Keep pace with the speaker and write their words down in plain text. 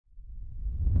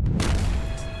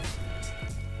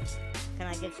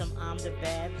get some the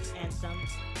bebs and some...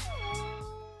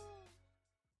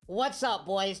 What's up,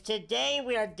 boys? Today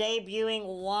we are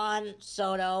debuting Juan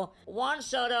Soto. Juan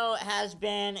Soto has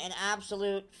been an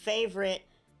absolute favorite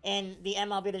in the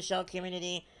MLB The Show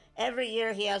community. Every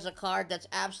year he has a card that's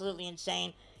absolutely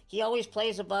insane. He always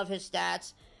plays above his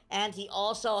stats, and he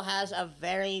also has a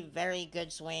very, very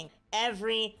good swing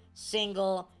every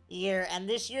single year. And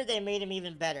this year they made him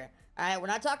even better. Alright, we're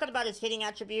not talking about his hitting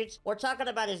attributes, we're talking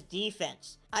about his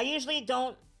defense. I usually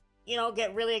don't,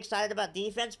 get really excited about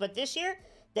defense, but this year,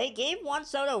 they gave Juan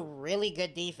Soto really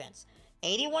good defense.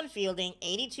 81 fielding,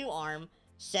 82 arm,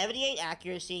 78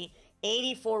 accuracy,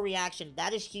 84 reaction.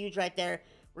 That is huge right there.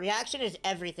 Reaction is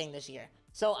everything this year.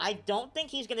 So I don't think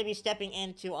he's going to be stepping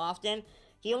in too often.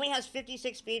 He only has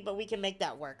 56 speed, but we can make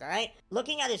that work, all right?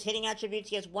 Looking at his hitting attributes,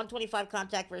 he has 125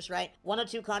 contact versus right,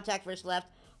 102 contact versus left,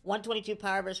 122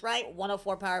 power versus right,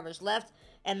 104 power versus left,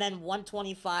 and then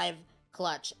 125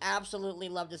 clutch. Absolutely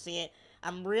love to see it.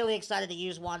 I'm really excited to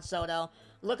use Juan Soto.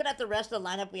 Looking at the rest of the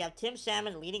lineup, we have Tim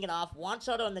Salmon leading it off, Juan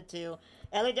Soto in the 2,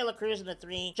 Ellie De La Cruz in the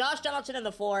 3, Josh Donaldson in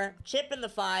the 4, Chip in the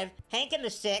 5, Hank in the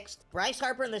 6th, Bryce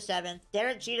Harper in the 7th,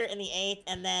 Derek Jeter in the 8th,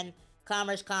 and then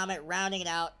Commerce Comet rounding it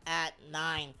out at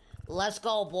 9. Let's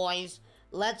go, boys.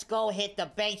 Let's go hit the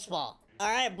baseball.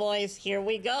 All right, boys, here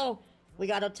we go. We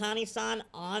got Ohtani-san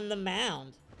on the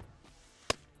mound.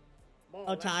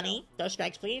 Ohtani, those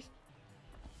strikes, please.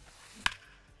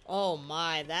 Oh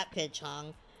my, that pitch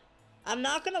hung. I'm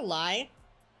not gonna lie.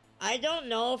 I don't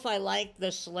know if I like the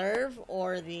slurve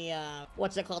or the,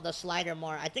 what's it called, the slider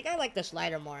more. I think I like the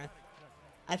slider more.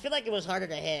 I feel like it was harder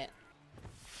to hit.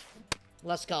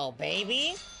 Let's go,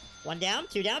 baby. 1 down,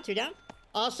 2 down, 2 down.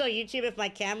 Also, YouTube, if my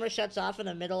camera shuts off in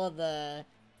the middle of the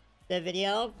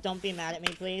video, don't be mad at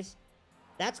me, please.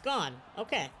 That's gone.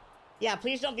 Okay. Yeah,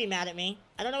 please don't be mad at me.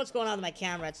 I don't know what's going on with my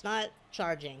camera. It's not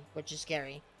charging, which is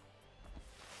scary.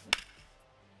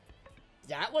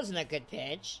 That wasn't a good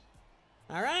pitch.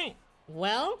 All right.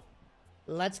 Well,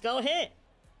 let's go hit.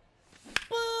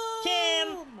 Boom! Tim,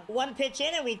 1 pitch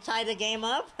in and we tie the game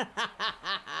up.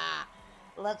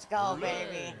 Let's go,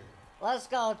 baby. Let's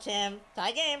go, Tim.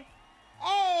 Tie game.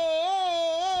 Hey, hey,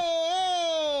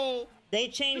 hey, hey. They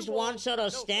changed Juan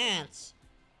Soto's stance.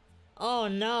 Oh,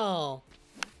 no.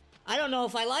 I don't know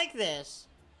if I like this.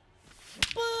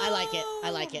 Boom! I like it. I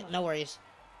like it. No worries.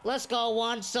 Let's go,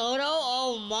 Juan Soto.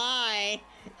 Oh, my.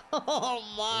 Oh,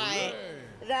 my.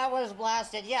 That was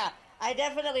blasted. Yeah, I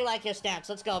definitely like his stance.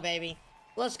 Let's go, baby.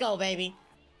 Let's go, baby.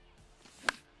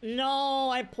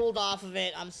 No, I pulled off of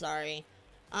it. I'm sorry.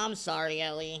 I'm sorry,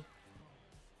 Ellie.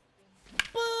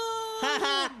 Boom! Ha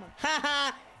ha! Ha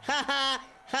ha! Ha ha!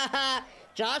 Ha ha!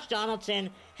 Josh Donaldson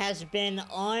has been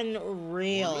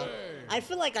unreal. I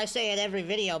feel like I say it every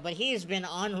video, but he's been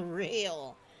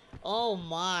unreal. Oh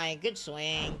my, good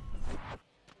swing.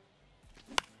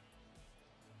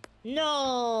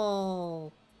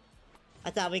 No!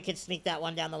 I thought we could sneak that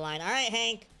one down the line. All right,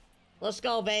 Hank. Let's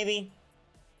go, baby.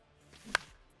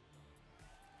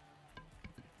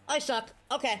 I suck.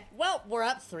 Okay, well, we're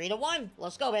up 3-1.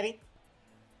 Let's go, baby.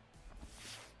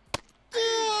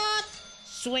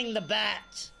 Swing the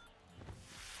bat.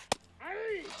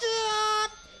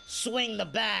 Swing the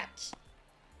bat.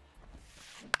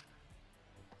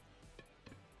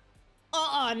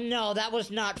 No, that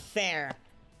was not fair.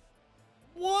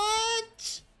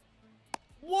 What?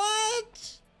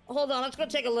 What? Hold on, let's go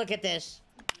take a look at this.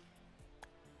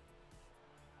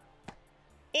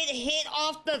 It hit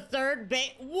off the third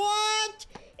base. What?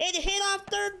 It hit off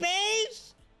third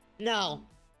base? No.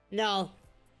 No.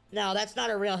 No, that's not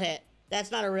a real hit.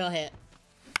 That's not a real hit.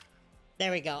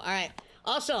 There we go. All right.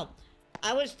 Also,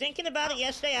 I was thinking about it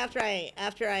yesterday after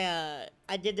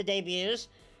I did the debuts.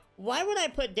 Why would I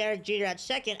put Derek Jeter at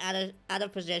second out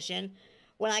of position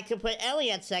when I could put Ellie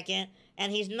at second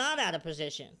and he's not out of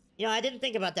position? I didn't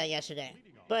think about that yesterday,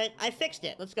 but I fixed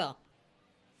it. Let's go.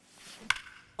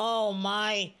 Oh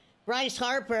my, Bryce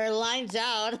Harper lines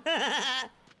out.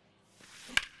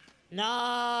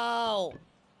 No.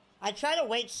 I try to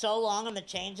wait so long on the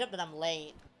changeup that I'm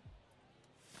late.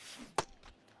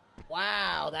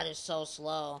 Wow, that is so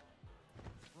slow.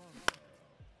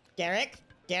 Derek.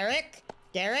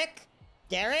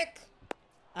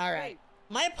 All right.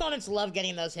 My opponents love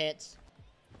getting those hits.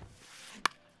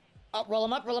 Oh, roll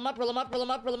him up. That's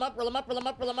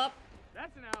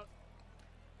an out.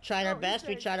 Tried our best.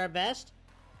 We tried our best.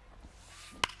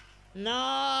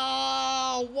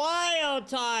 No! Why,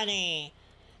 Ohtani?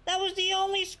 That was the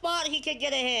only spot he could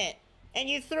get a hit. And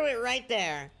you threw it right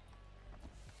there.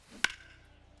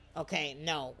 Okay,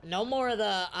 no. No more of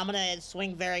the, I'm gonna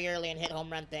swing very early and hit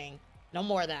home run thing. No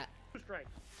more of that. Strike.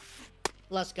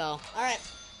 Let's go. Alright,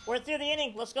 we're through the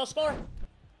inning. Let's go score.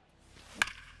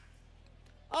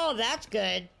 Oh, that's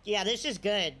good. Yeah, this is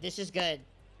good. This is good.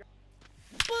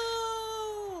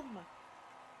 Boom!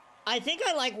 I think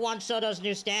I like Juan Soto's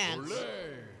new stance. Olé.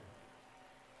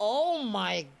 Oh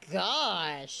my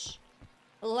gosh.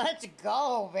 Let's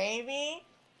go, baby.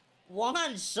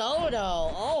 Juan Soto.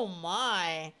 Oh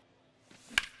my.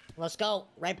 Let's go.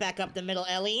 Right back up the middle,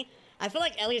 Ellie. I feel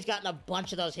like Ellie's gotten a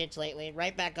bunch of those hits lately.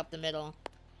 Right back up the middle.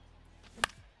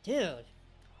 Dude.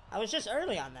 I was just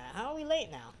early on that. How are we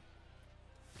late now?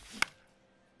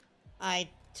 I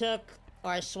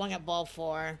swung at ball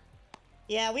 4.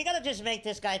 Yeah, we gotta just make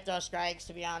this guy throw strikes,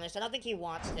 to be honest. I don't think he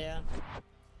wants to.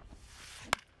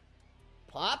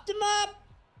 Popped him up!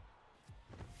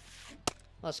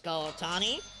 Let's go,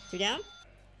 Ohtani. 2 down.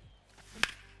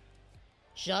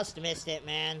 Just missed it,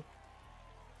 man.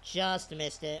 Just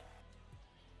missed it.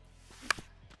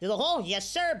 Through the hole. Yes,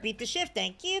 sir. Beat the shift.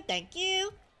 Thank you. Thank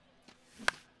you.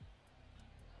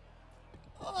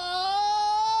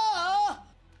 Oh!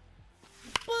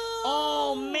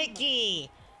 Oh, Mickey.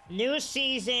 New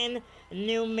season,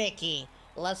 new Mickey.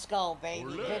 Let's go,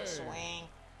 baby. Olé. Good swing.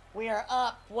 We are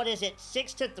up. What is it?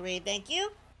 6-3. Thank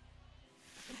you.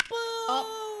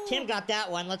 Oh, Tim got that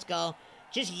one. Let's go.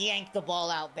 Just yank the ball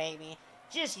out, baby.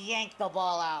 Just yank the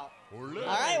ball out. Olé.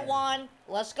 All right, Juan.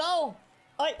 Let's go.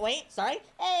 Oh, wait. Sorry.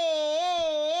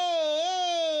 Hey.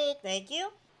 Thank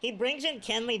you. He brings in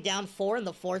Kenley down 4 in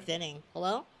the 4th inning.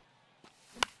 Hello?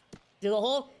 Do the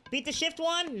hole. Beat the shift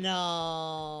one?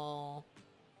 No.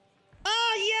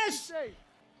 Ah, yes!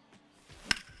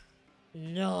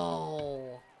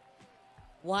 No.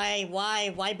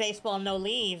 Why baseball no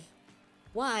leave?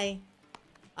 Why?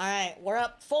 Alright, we're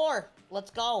up 4. Let's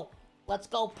go. Let's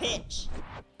go pitch.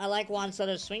 I like Juan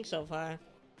Soto's swing so far.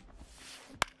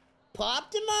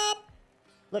 Popped him up!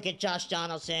 Look at Josh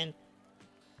Donaldson.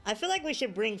 I feel like we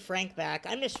should bring Frank back.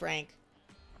 I miss Frank.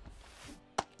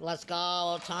 Let's go,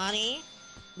 Ohtani.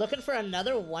 Looking for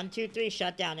another 1-2-3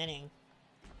 shutdown inning.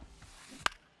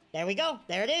 There we go.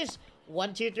 There it is.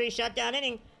 1-2-3 shutdown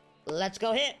inning. Let's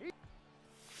go hit.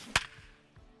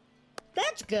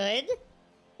 That's good.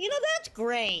 You know, that's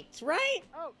great, right?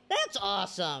 Oh. That's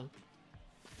awesome.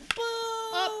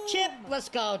 Boom! Up, Chip. Let's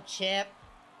go, Chip.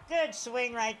 Good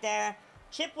swing right there.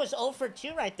 Chip was 0 for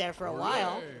 2 right there for a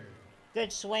while.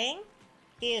 Good swing.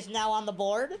 He is now on the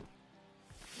board.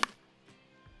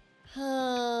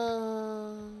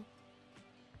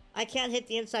 I can't hit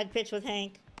the inside pitch with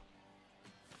Hank.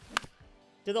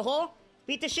 To the hole?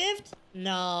 Beat the shift?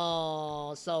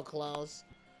 No, so close.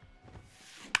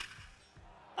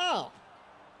 Oh.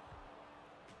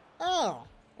 Oh.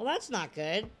 Well, that's not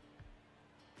good.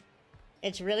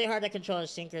 It's really hard to control his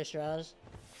sinker throws.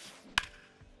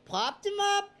 Popped him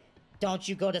up. Don't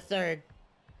you go to third.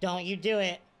 Don't you do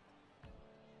it.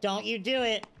 Don't you do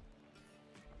it.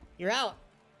 You're out.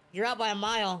 You're out by a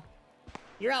mile.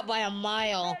 You're out by a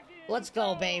mile. Let's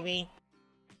go, baby.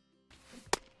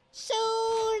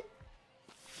 Soon.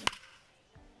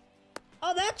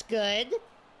 Oh, that's good.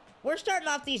 We're starting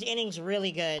off these innings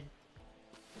really good.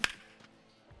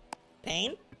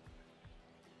 Payne.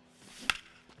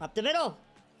 Up the middle.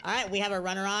 All right, we have a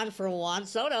runner on for Juan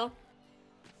Soto.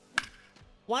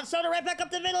 Juan Soto right back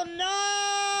up the middle.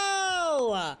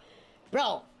 No!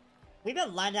 Bro, we've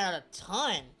been lined out a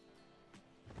ton.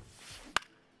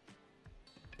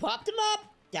 Popped him up.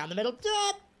 Down the middle.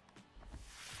 Dot.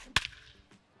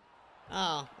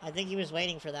 Oh, I think he was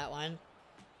waiting for that one.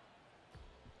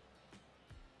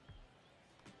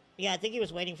 Yeah, I think he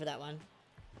was waiting for that one.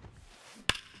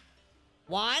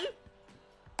 Juan?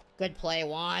 Good play,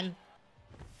 Juan.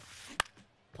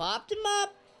 Popped him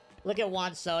up. Look at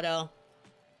Juan Soto.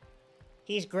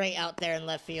 He's great out there in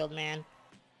left field, man.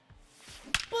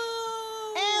 Boom!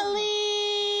 Ellie!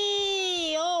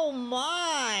 Oh,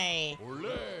 my.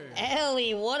 Olé.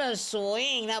 Ellie, what a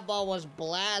swing. That ball was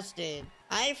blasted.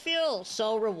 I feel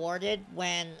so rewarded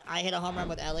when I hit a home run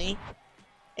with Ellie.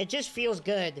 It just feels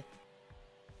good.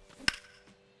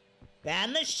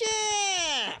 Ban the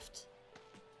shift!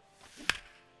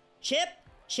 Chip,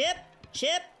 chip,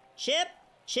 chip, chip,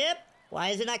 chip. Why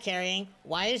is it not carrying?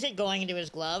 Why is it going into his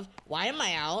glove? Why am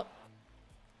I out?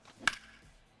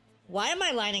 Why am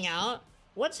I lining out?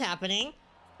 What's happening?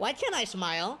 Why can't I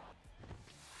smile?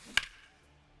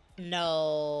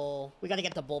 No. We gotta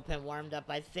get the bullpen warmed up,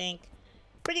 I think.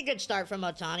 Pretty good start from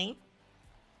Ohtani.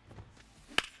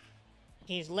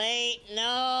 He's late.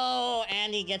 No.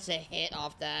 And he gets a hit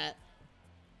off that.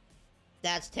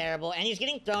 That's terrible. And he's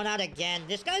getting thrown out again.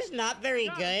 This guy's not very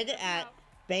good at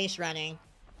base running.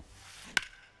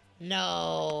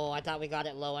 No. I thought we got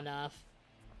it low enough.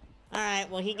 Alright,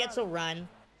 well, he gets a run.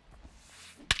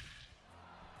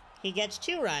 He gets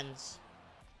 2 runs.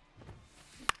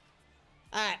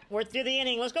 Alright, we're through the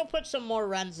inning. Let's go put some more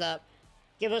runs up.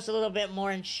 Give us a little bit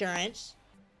more insurance.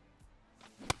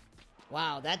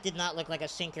 Wow, that did not look like a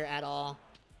sinker at all.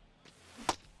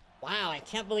 Wow, I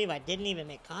can't believe I didn't even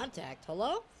make contact.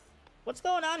 Hello? What's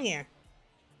going on here?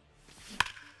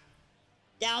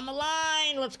 Down the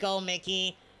line. Let's go,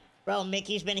 Mickey. Bro,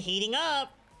 Mickey's been heating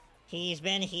up. He's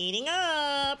been heating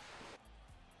up.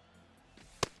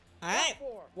 All right.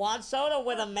 Juan Soto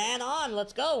with a man on.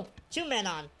 Let's go. 2 men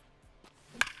on.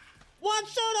 Juan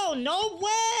Soto, no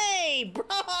way, bro.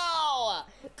 Come on.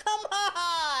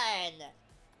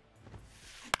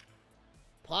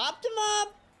 Popped him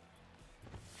up.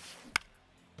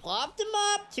 Popped him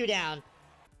up. 2 down.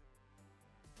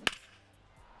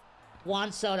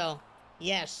 Juan Soto.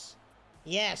 Yes.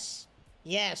 Yes.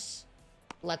 Yes.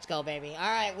 Let's go, baby. All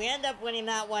right, we end up winning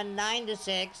that one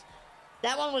 9-6.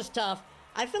 That one was tough.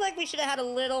 I feel like we should have had a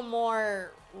little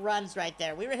more runs right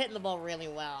there. We were hitting the ball really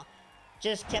well.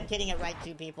 Just kept hitting it right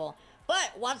to people.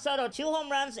 But Juan Soto, 2 home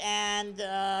runs and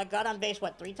got on base,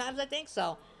 what, 3 times, I think?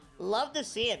 So, love to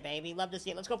see it, baby. Love to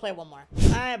see it. Let's go play one more.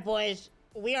 All right, boys.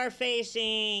 We are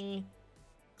facing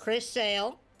Chris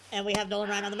Sale, and we have Nolan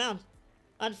Ryan on the mound.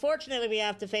 Unfortunately, we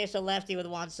have to face a lefty with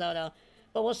Juan Soto,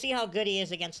 but we'll see how good he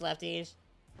is against lefties.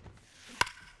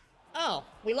 Oh,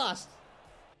 we lost.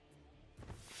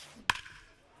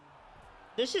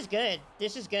 This is good.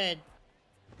 This is good.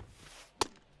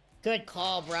 Good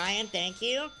call, Brian. Thank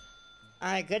you. All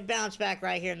right, good bounce back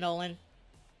right here, Nolan.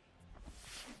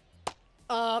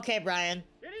 Oh, okay, Brian.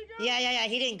 Did he go? Yeah.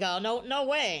 He didn't go. No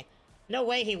way. No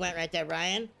way he went right there,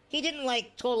 Brian. He didn't,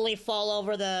 like, totally fall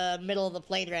over the middle of the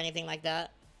plate or anything like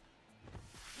that.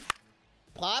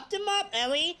 Popped him up,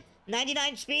 Ellie.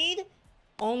 99 speed.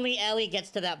 Only Ellie gets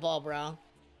to that ball, bro.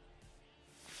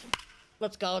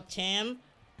 Let's go, Tim.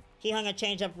 He hung a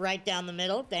changeup right down the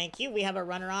middle. Thank you. We have a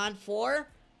runner on for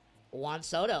Juan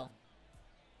Soto.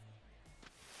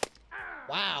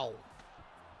 Wow.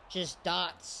 Just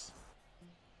dots.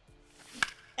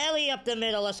 Ellie up the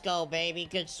middle. Let's go, baby.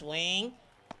 Good swing.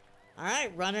 All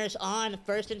right, runners on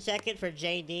first and second for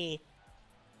JD.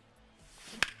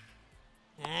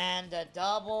 And a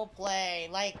double play.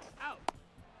 Like,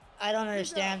 I don't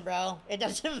understand, bro. It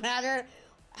doesn't matter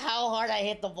how hard I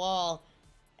hit the ball.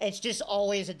 It's just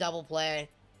always a double play.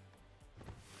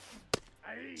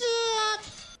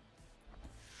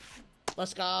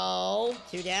 Let's go.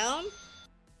 2 down.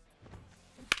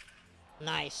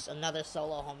 Nice. Another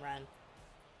solo home run.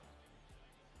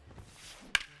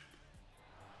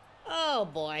 Oh,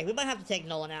 boy. We might have to take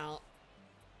Nolan out.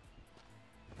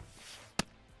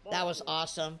 That was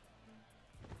awesome.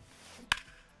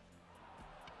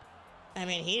 I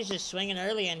mean, he's just swinging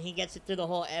early, and he gets it through the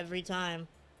hole every time.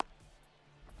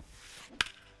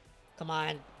 Come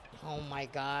on. Oh, my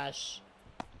gosh.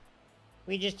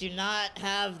 We just do not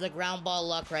have the ground ball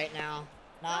luck right now.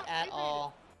 Not at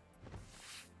all.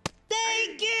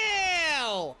 Thank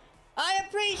you! I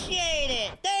appreciate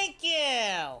it. Thank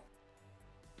you!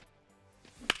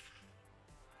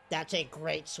 That's a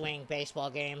great swing baseball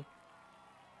game.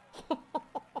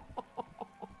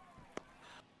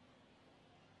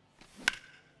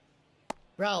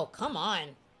 Bro, come on.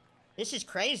 This is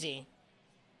crazy.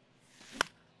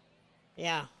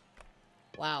 Yeah.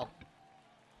 Wow.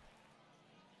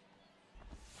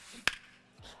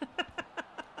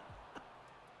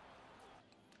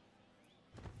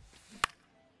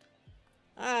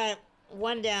 Alright,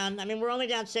 1 down. I mean, we're only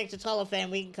down 6. It's Hall of Fame.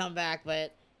 We can come back,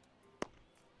 but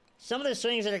some of the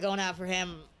swings that are going out for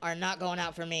him are not going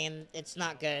out for me, and it's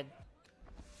not good.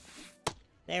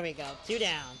 There we go. 2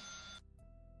 down.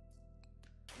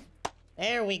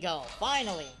 There we go.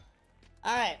 Finally.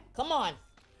 Alright, come on.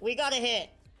 We got a hit.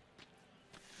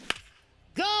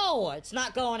 Go! It's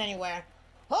not going anywhere.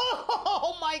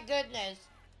 Oh, my goodness.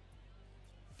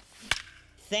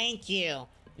 Thank you.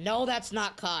 No, that's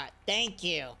not caught. Thank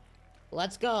you.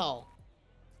 Let's go.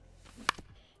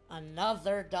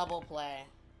 Another double play.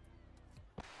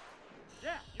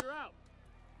 Yeah, you're out.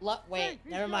 Wait,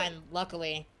 never mind.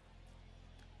 Luckily.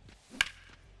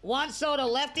 Juan Soto,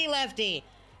 lefty.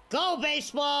 Go,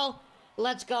 baseball.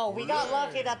 Let's go. We got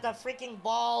lucky that the freaking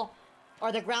ball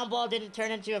or the ground ball didn't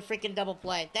turn into a freaking double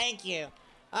play. Thank you.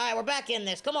 All right, we're back in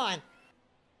this. Come on.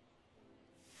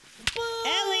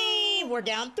 Ellie, we're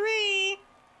down 3.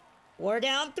 We're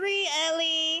down 3,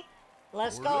 Ellie.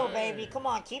 Let's go, baby. Come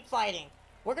on, keep fighting.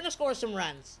 We're going to score some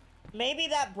runs. Maybe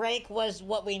that break was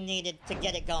what we needed to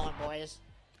get it going, boys.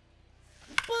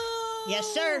 Boom! Yes,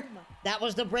 sir. That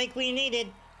was the break we needed.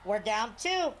 We're down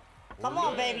 2. Come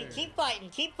on, baby. Keep fighting.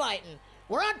 Keep fighting.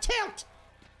 We're on tilt.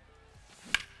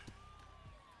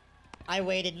 I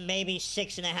waited maybe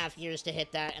 6.5 years to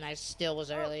hit that, and I still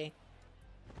was early.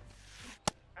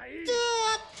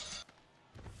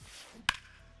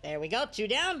 There we go. 2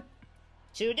 down.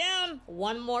 2 down.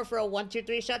 1 more for a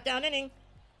 1-2-3 shutdown inning.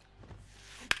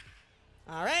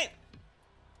 All right.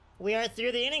 We are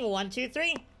through the inning. 1, 2,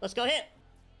 3. Let's go hit.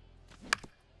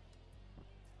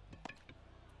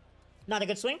 Not a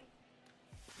good swing.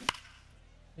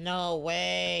 No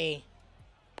way.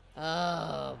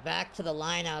 Oh, back to the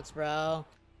lineouts, bro.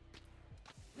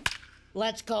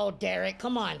 Let's go, Derek.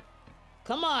 Come on.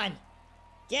 Come on.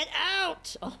 Get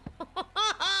out.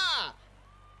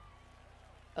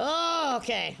 Oh,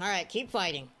 okay. All right, keep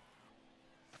fighting.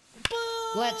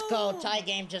 Let's go. Tie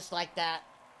game just like that.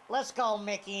 Let's go,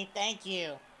 Mickey. Thank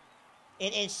you.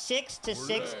 It is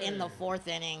 6-6 in the 4th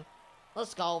inning.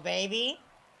 Let's go, baby.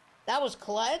 That was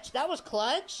clutch. That was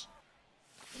clutch.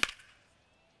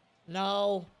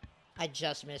 No. I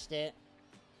just missed it.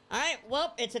 All right,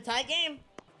 well, it's a tie game.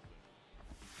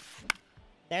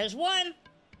 There's 1.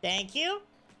 Thank you.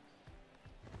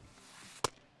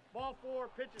 Ball 4,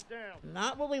 pitch is down.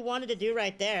 Not what we wanted to do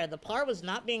right there. The par was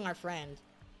not being our friend.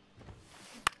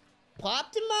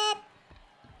 Popped him up.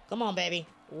 Come on, baby.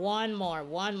 1 more.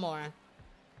 1 more.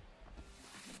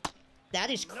 That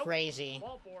is crazy.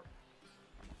 Ball 4.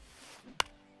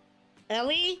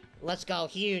 Ellie, let's go.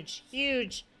 Huge.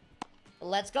 Huge.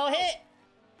 Let's go hit.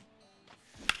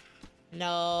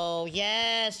 No.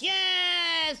 Yes.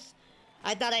 Yes.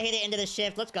 I thought I hit it into the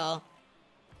shift. Let's go.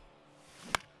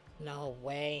 No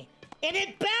way. And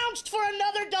it bounced for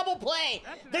another double play.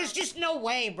 There's just no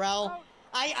way, bro.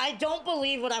 I don't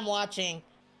believe what I'm watching.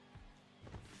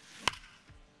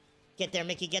 Get there,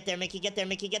 Mickey. Get there, Mickey. Get there,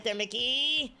 Mickey. Get there,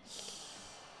 Mickey.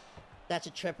 That's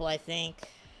a triple, I think.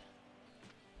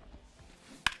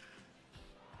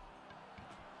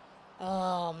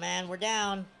 Oh, man. We're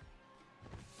down.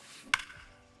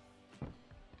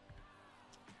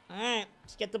 All right.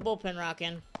 Let's get the bullpen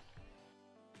rocking.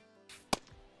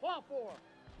 Ball 4.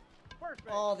 First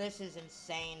base. Oh, this is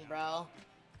insane, bro.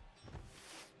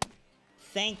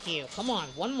 Thank you. Come on,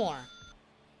 1 more.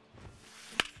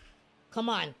 Come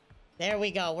on. There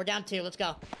we go. We're down 2. Let's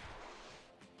go.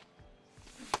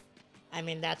 I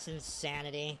mean, that's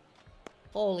insanity.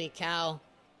 Holy cow.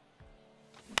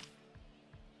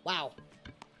 Wow.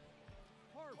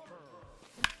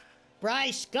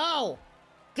 Bryce, go!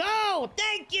 Go!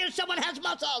 Thank you! Someone has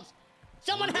muscles!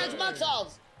 Someone has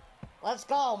muscles! Let's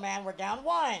go, man. We're down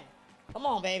 1. Come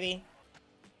on, baby.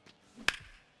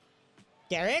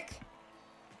 Derek?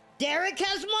 Derek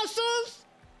has muscles?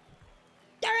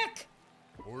 Derek!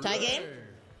 Tie game?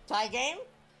 Tie game?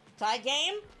 Tie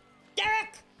game?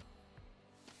 Derek!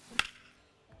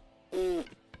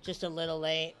 Just a little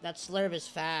late. That slurve is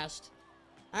fast.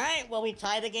 Alright, well, we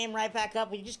tie the game right back up.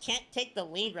 We just can't take the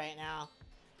lead right now.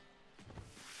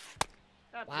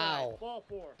 That's Wow. right. Ball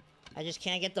 4. I just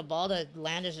can't get the ball to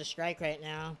land as a strike right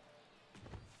now.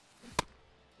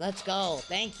 Let's go.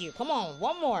 Thank you. Come on,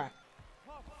 1 more.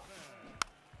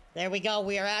 There we go.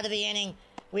 We are out of the inning.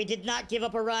 We did not give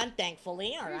up a run,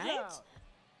 thankfully. All right.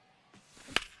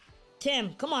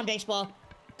 Tim, come on, baseball.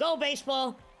 Go,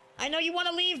 baseball. I know you want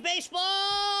to leave, baseball.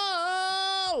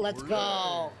 Let's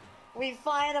go. We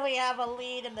finally have a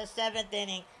lead in the 7th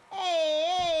inning. Hey,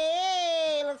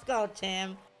 hey, hey. Let's go,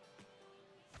 Tim.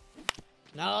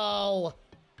 No.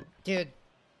 Dude,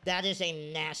 that is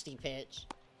a nasty pitch.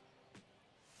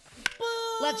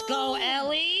 Let's go,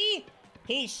 Ellie.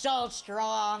 He's so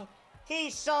strong.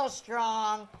 He's so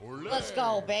strong. Let's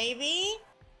go, baby.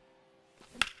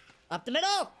 Up the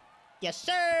middle. Yes,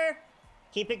 sir.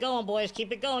 Keep it going, boys.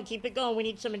 Keep it going. Keep it going. We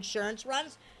need some insurance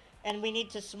runs, and we need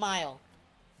to smile.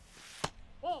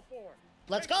 Ball 4.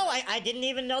 Let's go. I didn't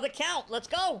even know the count. Let's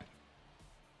go.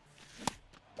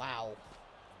 Wow.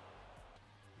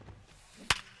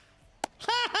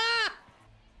 Ha ha!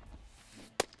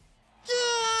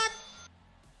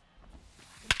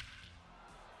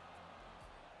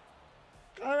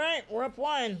 All right, we're up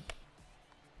 1.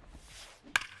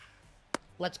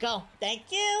 Let's go.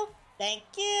 Thank you. Thank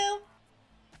you.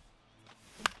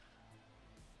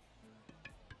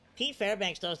 Pete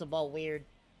Fairbanks throws the ball weird.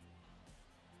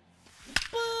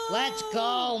 Let's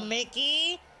go,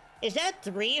 Mickey. Is that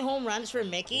 3 home runs for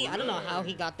Mickey? I don't know how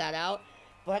he got that out,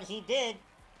 but he did.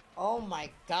 Oh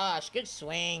my gosh, good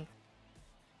swing.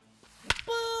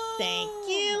 Thank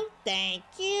you. Thank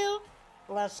you.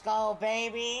 Let's go,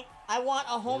 baby. I want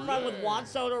a home run with Juan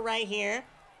Soto right here,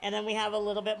 and then we have a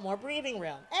little bit more breathing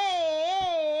room. Hey,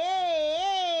 hey, hey,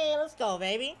 hey. Let's go,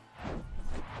 baby.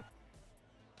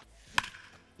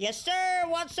 Yes, sir.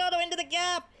 Juan Soto into the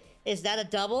gap. Is that a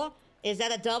double? Is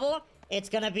that a double? It's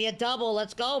going to be a double.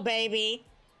 Let's go, baby.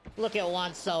 Look at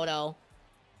Juan Soto.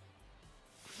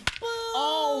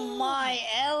 Oh, my.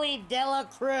 Ellie De La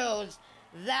Cruz.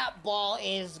 That ball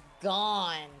is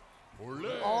gone.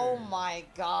 Oh, my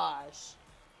gosh.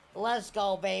 Let's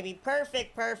go, baby.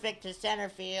 Perfect, perfect to center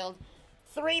field.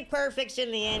 3 perfects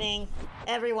in the inning.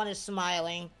 Everyone is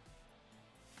smiling.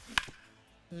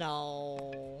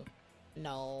 No.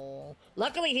 No.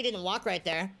 Luckily, he didn't walk right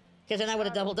there, because then I would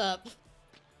have doubled up.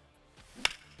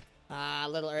 A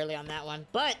little early on that one.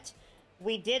 But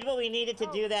we did what we needed to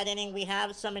do that inning. We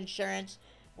have some insurance.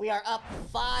 We are up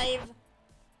 5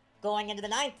 going into the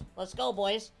 9th. Let's go,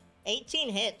 boys. 18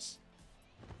 hits.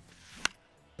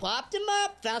 Popped him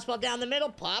up. Fastball down the middle.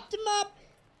 Popped him up.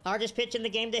 Hardest pitch in the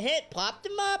game to hit. Popped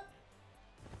him up.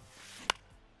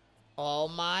 Oh,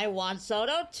 my. Juan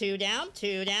Soto. 2 down.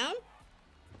 2 down.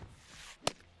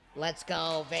 Let's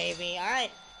go, baby. All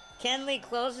right. Kenley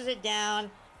closes it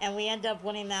down, and we end up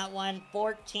winning that one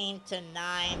 14-9.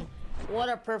 What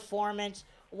a performance.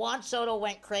 Juan Soto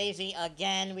went crazy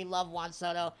again. We love Juan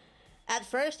Soto. At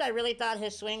first, I really thought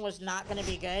his swing was not going to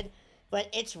be good, but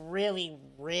it's really,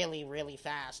 really, really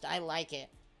fast. I like it.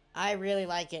 I really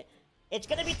like it. It's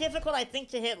going to be difficult, I think,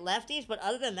 to hit lefties, but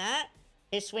other than that,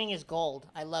 his swing is gold.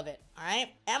 I love it. All right?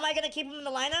 Am I going to keep him in the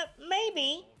lineup?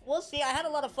 Maybe. We'll see. I had a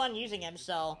lot of fun using him,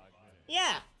 so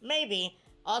yeah, maybe.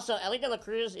 Also, Ellie De La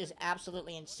Cruz is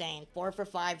absolutely insane. 4 for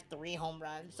 5, 3 home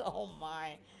runs. Oh,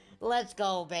 my. Let's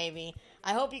go, baby.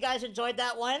 I hope you guys enjoyed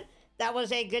that one. That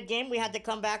was a good game. We had to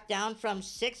come back down from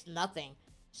 6-0.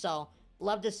 So,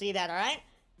 love to see that, all right?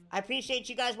 I appreciate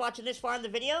you guys watching this far in the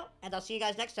video, and I'll see you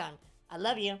guys next time. I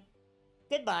love you.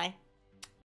 Goodbye.